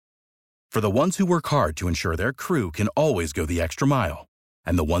For the ones who work hard to ensure their crew can always go the extra mile,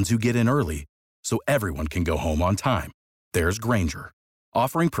 and the ones who get in early so everyone can go home on time, there's Grainger,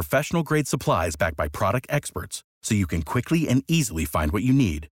 offering professional-grade supplies backed by product experts so you can quickly and easily find what you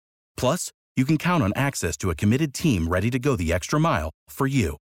need. Plus, you can count on access to a committed team ready to go the extra mile for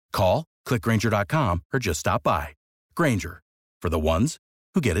you. Call, click Grainger.com, or just stop by. Grainger, for the ones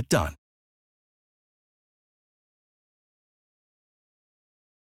who get it done.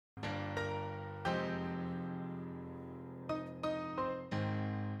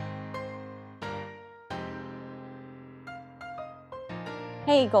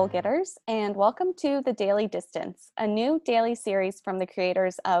 Hey, goal getters, and welcome to The Daily Distance, a new daily series from the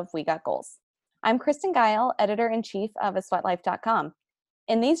creators of We Got Goals. I'm Kristen Geil, editor-in-chief of asweatlife.com.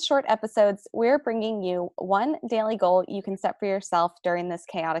 In these short episodes, we're bringing you one daily goal you can set for yourself during this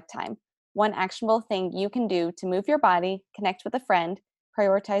chaotic time, one actionable thing you can do to move your body, connect with a friend,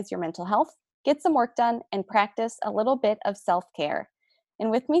 prioritize your mental health, get some work done, and practice a little bit of self-care. And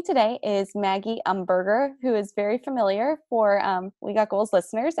with me today is Maggie Umberger, who is very familiar for We Got Goals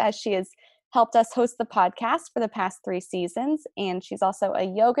listeners, as she has helped us host the podcast for the past 3 seasons. And she's also a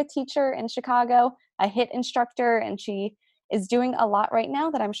yoga teacher in Chicago, a HIIT instructor, and she is doing a lot right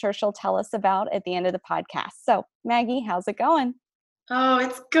now that I'm sure she'll tell us about at the end of the podcast. So, Maggie, how's it going? Oh,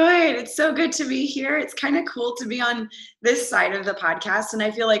 it's good. It's so good to be here. It's kind of cool to be on this side of the podcast. And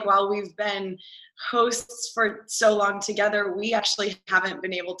I feel like while we've been hosts for so long together, we actually haven't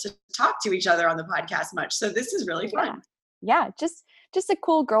been able to talk to each other on the podcast much. So this is really fun. Yeah, just a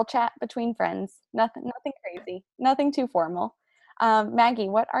cool girl chat between friends. Nothing crazy, nothing too formal. Maggie,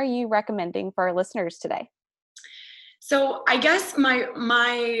 what are you recommending for our listeners today? So I guess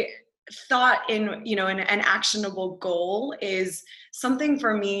my thought in an actionable goal is something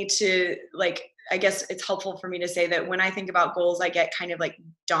for me to I guess it's helpful for me to say that when I think about goals, I get kind of like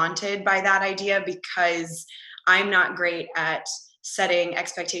daunted by that idea because I'm not great at setting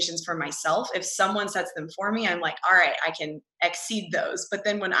expectations for myself. If someone sets them for me, I'm like, all right, I can exceed those. But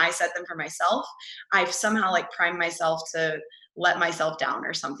then when I set them for myself, I've somehow primed myself to let myself down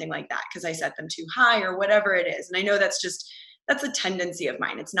or something like that because I set them too high or whatever it is. And I know that's a tendency of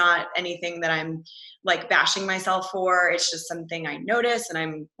mine. It's not anything that I'm bashing myself for. It's just something I notice and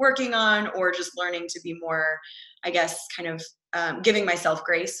I'm working on, or just learning to be more, I guess, kind of giving myself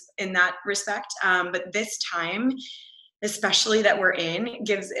grace in that respect. But this time, especially that we're in,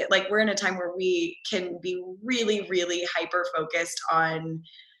 gives it we're in a time where we can be really, really hyper focused on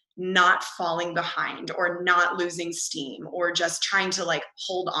not falling behind or not losing steam or just trying to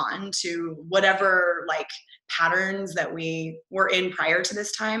hold on to whatever patterns that we were in prior to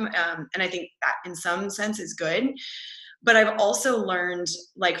this time. And I think that in some sense is good. But I've also learned,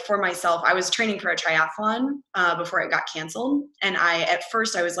 for myself, I was training for a triathlon before it got canceled. And at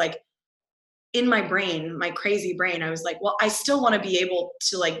first I was in my brain, my crazy brain, I was like, well, I still want to be able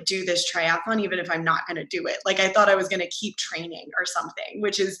to do this triathlon, even if I'm not going to do it. I thought I was going to keep training or something,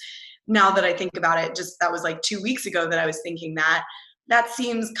 which is, now that I think about it, that was 2 weeks ago that I was thinking that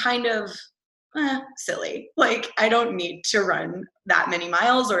seems kind of silly. I don't need to run that many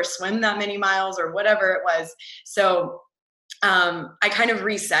miles or swim that many miles or whatever it was. So I kind of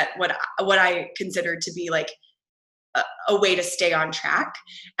reset what I considered to be a way to stay on track.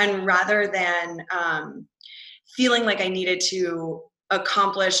 And rather than feeling like I needed to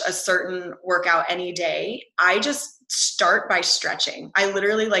accomplish a certain workout any day, I just start by stretching. I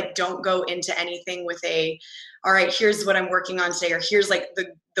literally don't go into anything with all right, here's what I'm working on today, or here's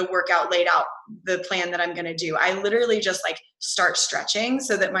the workout laid out, the plan that I'm going to do. I literally just start stretching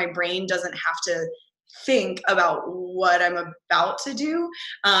so that my brain doesn't have to think about what I'm about to do.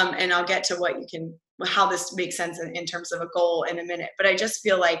 And I'll get to how this makes sense in terms of a goal in a minute. But I just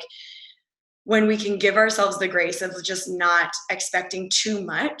feel when we can give ourselves the grace of just not expecting too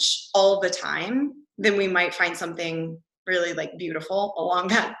much all the time, then we might find something really beautiful along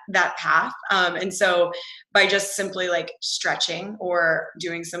that path. And so by just simply stretching or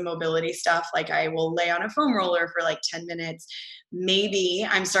doing some mobility stuff, I will lay on a foam roller for 10 minutes, maybe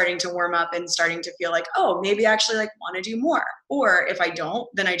I'm starting to warm up and starting to feel oh, maybe I actually want to do more. Or if I don't,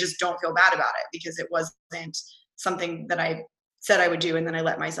 then I just don't feel bad about it because it wasn't something that I said I would do and then I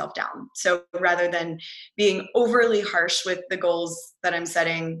let myself down. So rather than being overly harsh with the goals that I'm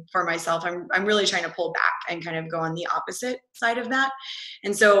setting for myself, I'm really trying to pull back and kind of go on the opposite side of that.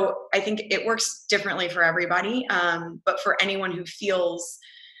 And so I think it works differently for everybody. But for anyone who feels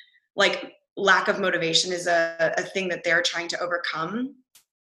lack of motivation is a thing that they're trying to overcome,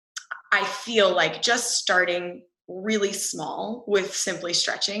 I feel just starting really small with simply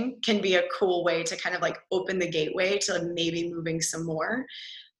stretching can be a cool way to kind of open the gateway to maybe moving some more.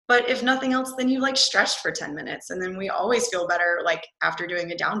 But if nothing else, then you like stretched for 10 minutes. And then we always feel better like after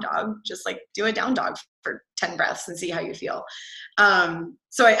doing a down dog, just like do a down dog for 10 breaths and see how you feel.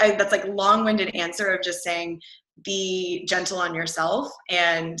 So that's like long-winded answer of just saying, be gentle on yourself.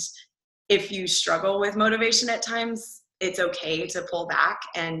 And if you struggle with motivation at times, it's okay to pull back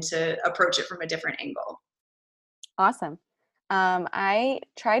and to approach it from a different angle. Awesome. I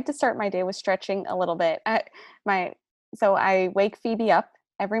tried to start my day with stretching a little bit. So I wake Phoebe up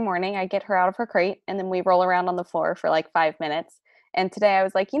every morning. I get her out of her crate, and then we roll around on the floor for like 5 minutes. And today I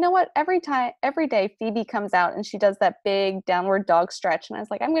was like, you know what? Every day Phoebe comes out and she does that big downward dog stretch. And I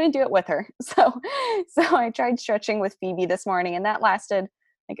was like, I'm going to do it with her. So I tried stretching with Phoebe this morning, and that lasted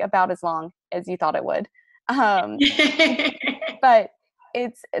like about as long as you thought it would. But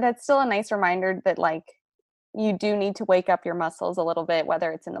that's still a nice reminder that like you do need to wake up your muscles a little bit,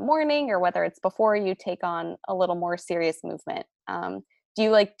 whether it's in the morning or whether it's before you take on a little more serious movement. Do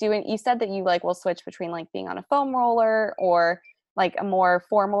you like doing, you said that you like will switch between like being on a foam roller or like a more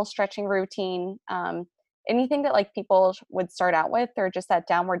formal stretching routine? Anything that like people would start out with, or just that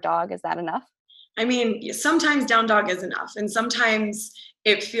downward dog, is that enough? I mean, sometimes down dog is enough. And sometimes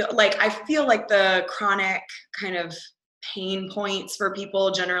I feel like the chronic kind of pain points for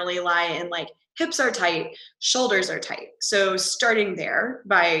people generally lie in like hips are tight, shoulders are tight. So starting there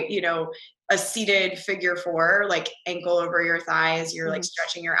by, a seated figure 4, like ankle over your thighs, you're like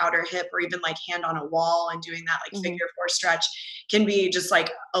stretching your outer hip, or even like hand on a wall and doing that like figure 4 stretch can be just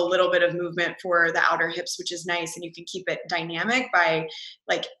like a little bit of movement for the outer hips, which is nice. And you can keep it dynamic by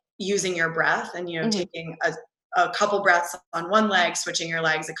like using your breath and, taking a couple breaths on one leg, switching your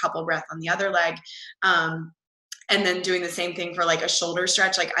legs, a couple breaths on the other leg. And then doing the same thing for like a shoulder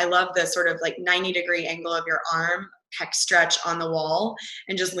stretch. Like I love the sort of like 90-degree angle of your arm, pec stretch on the wall,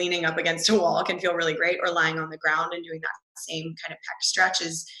 and just leaning up against a wall can feel really great, or lying on the ground and doing that same kind of pec stretch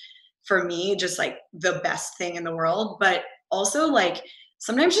is for me just like the best thing in the world. But also like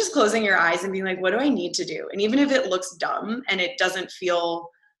sometimes just closing your eyes and being like, what do I need to do? And even if it looks dumb and it doesn't feel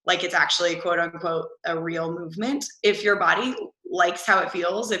like it's actually quote unquote a real movement, if your body likes how it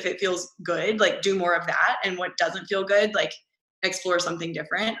feels, if it feels good, like do more of that. And what doesn't feel good, like explore something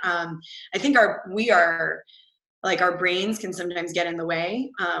different. I think our brains can sometimes get in the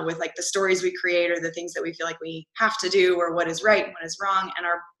way with like the stories we create or the things that we feel like we have to do, or what is right and what is wrong. And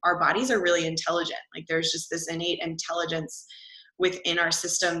our bodies are really intelligent. Like there's just this innate intelligence within our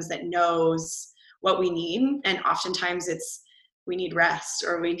systems that knows what we need. And oftentimes we need rest,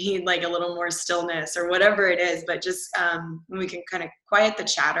 or we need like a little more stillness, or whatever it is. But just when we can kind of quiet the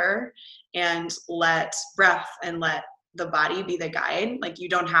chatter and let breath and let the body be the guide. Like you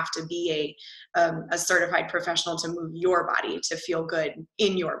don't have to be a certified professional to move your body to feel good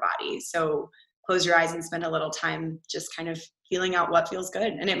in your body. So close your eyes and spend a little time just kind of feeling out what feels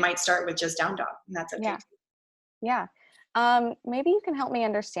good. And it might start with just down dog, and that's okay. Yeah. Maybe you can help me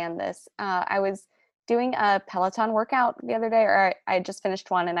understand this. I was doing a Peloton workout the other day, or I just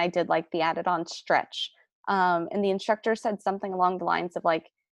finished one, and I did like the added on stretch. And the instructor said something along the lines of like,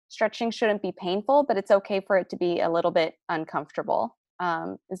 stretching shouldn't be painful, but it's okay for it to be a little bit uncomfortable.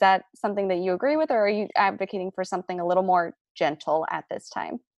 Is that something that you agree with, or are you advocating for something a little more gentle at this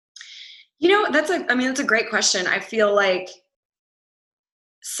time? That's a great question. I feel like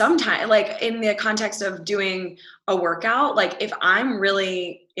sometimes, like in the context of doing a workout, like if I'm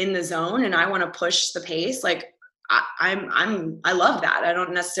really in the zone and I want to push the pace, like I love that. I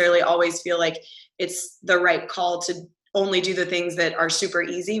don't necessarily always feel like it's the right call to only do the things that are super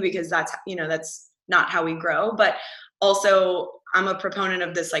easy, because that's not how we grow. But also I'm a proponent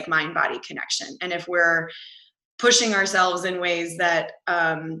of this like mind body connection. And if we're pushing ourselves in ways that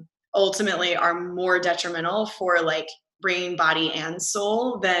ultimately are more detrimental for like brain, body, and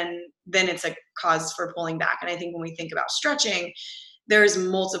soul, then it's a cause for pulling back. And I think when we think about stretching, there's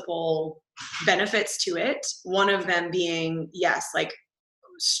multiple benefits to it. One of them being, yes, like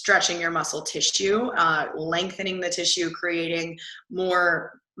stretching your muscle tissue, lengthening the tissue, creating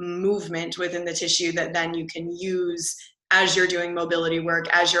more movement within the tissue that then you can use as you're doing mobility work,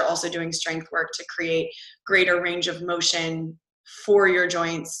 as you're also doing strength work, to create greater range of motion for your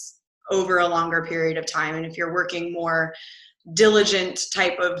joints over a longer period of time. And if you're working more diligent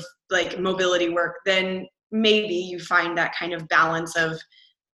type of like mobility work, then maybe you find that kind of balance of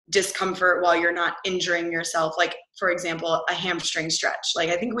discomfort while you're not injuring yourself. Like for example, a hamstring stretch. Like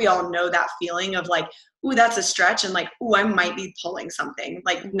I think we all know that feeling of like, ooh, that's a stretch, and like, ooh, I might be pulling something,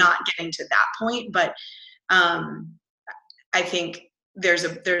 like not getting to that point. But I think there's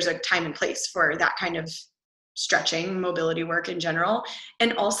a time and place for that kind of stretching, mobility work in general.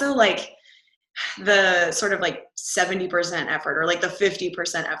 And also like the sort of like 70% effort or like the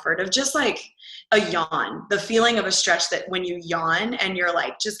 50% effort of just like a yawn, the feeling of a stretch that when you yawn and you're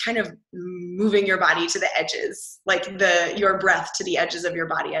like just kind of moving your body to the edges, like your breath to the edges of your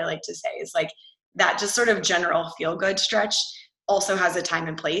body, I like to say, is like that just sort of general feel good stretch also has a time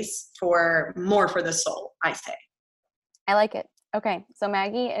and place for the soul, I say. I like it. Okay. So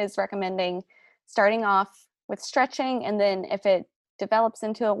Maggie is recommending starting off with stretching, and then if it develops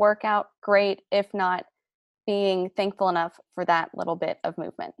into a workout, great. If not, being thankful enough for that little bit of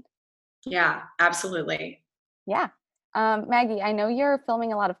movement. Yeah, absolutely. Yeah. Maggie, I know you're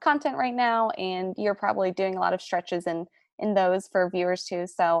filming a lot of content right now, and you're probably doing a lot of stretches in those for viewers too.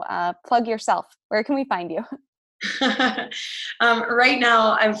 So plug yourself. Where can we find you? Right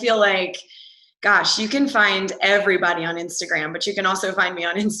now, I feel like, gosh, you can find everybody on Instagram, but you can also find me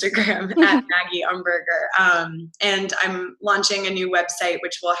on Instagram at Maggie Umberger. And I'm launching a new website,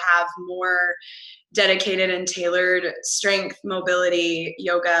 which will have more dedicated and tailored strength, mobility,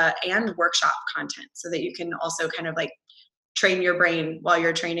 yoga, and workshop content so that you can also kind of like train your brain while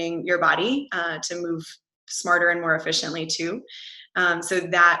you're training your body to move smarter and more efficiently too. So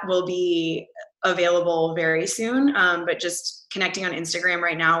that will be available very soon, but just connecting on Instagram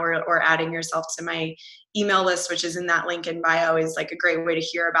right now or adding yourself to my email list, which is in that link in bio, is like a great way to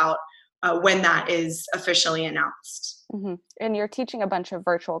hear about when that is officially announced. Mm-hmm. And you're teaching a bunch of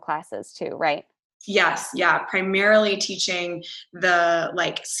virtual classes too, right? Yes. Yeah. Primarily teaching the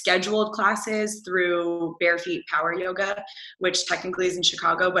like scheduled classes through Bare Feet Power Yoga, which technically is in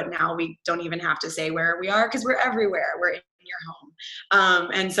Chicago, but now we don't even have to say where we are because we're everywhere. We're in your home.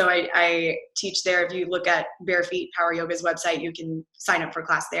 And so I teach there. If you look at Bare Feet Power Yoga's website, you can sign up for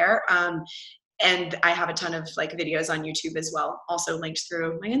class there. And I have a ton of like videos on YouTube as well, also linked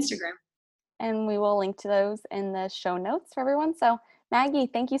through my Instagram. And we will link to those in the show notes for everyone. So Maggie,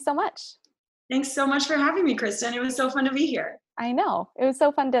 thank you so much. Thanks so much for having me, Kristen. It was so fun to be here. I know. It was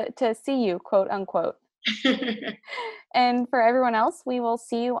so fun to see you, quote unquote. And for everyone else, we will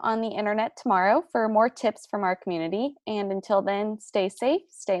see you on the internet tomorrow for more tips from our community. And until then, stay safe,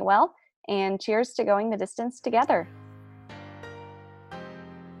 stay well, and cheers to going the distance together.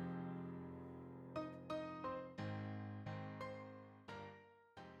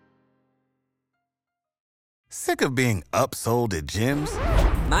 Sick of being upsold at gyms?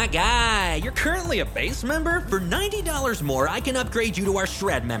 My guy, you're currently a base member? For $90 more, I can upgrade you to our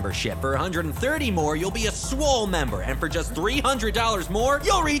Shred membership. For $130 more, you'll be a Swole member. And for just $300 more,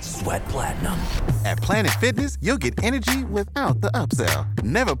 you'll reach Sweat Platinum. At Planet Fitness, you'll get energy without the upsell.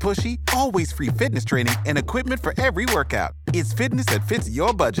 Never pushy, always free fitness training and equipment for every workout. It's fitness that fits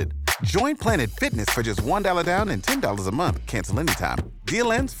your budget. Join Planet Fitness for just $1 down and $10 a month. Cancel anytime.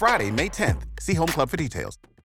 Deal ends Friday, May 10th. See Home Club for details.